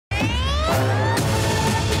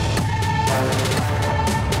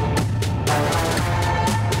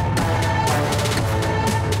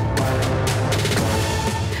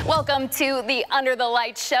to the Under the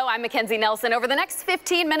Lights show. I'm Mackenzie Nelson. Over the next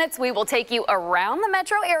 15 minutes, we will take you around the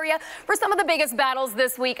metro area for some of the biggest battles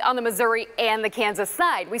this week on the Missouri and the Kansas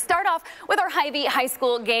side. We start off with our Hy-Vee High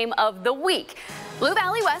School game of the week. Blue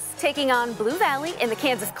Valley West taking on Blue Valley in the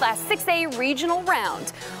Kansas Class 6A regional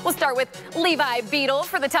round. We'll start with Levi Beadle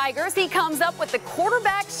for the Tigers. He comes up with the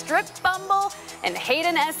quarterback strip fumble, and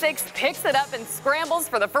Hayden Essex picks it up and scrambles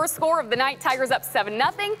for the first score of the night. Tigers up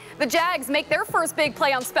 7-0. The Jags make their first big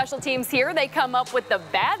play on special teams here. They come up with the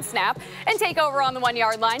bad snap and take over on the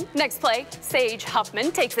 1-yard line. Next play, Sage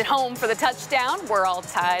Huffman takes it home for the touchdown. We're all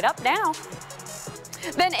tied up now.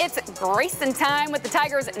 Then it's Grayson time with the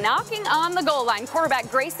Tigers knocking on the goal line. Quarterback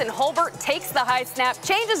Grayson Holbert takes the high snap,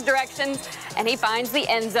 changes directions, and he finds the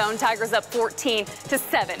end zone. Tigers up 14-7.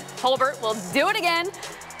 Holbert will do it again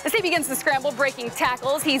as he begins to scramble, breaking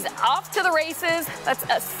tackles. He's off to the races. That's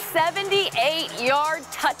a 78-yard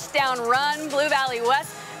touchdown run. Blue Valley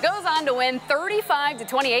West goes on to win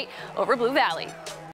 35-28 over Blue Valley.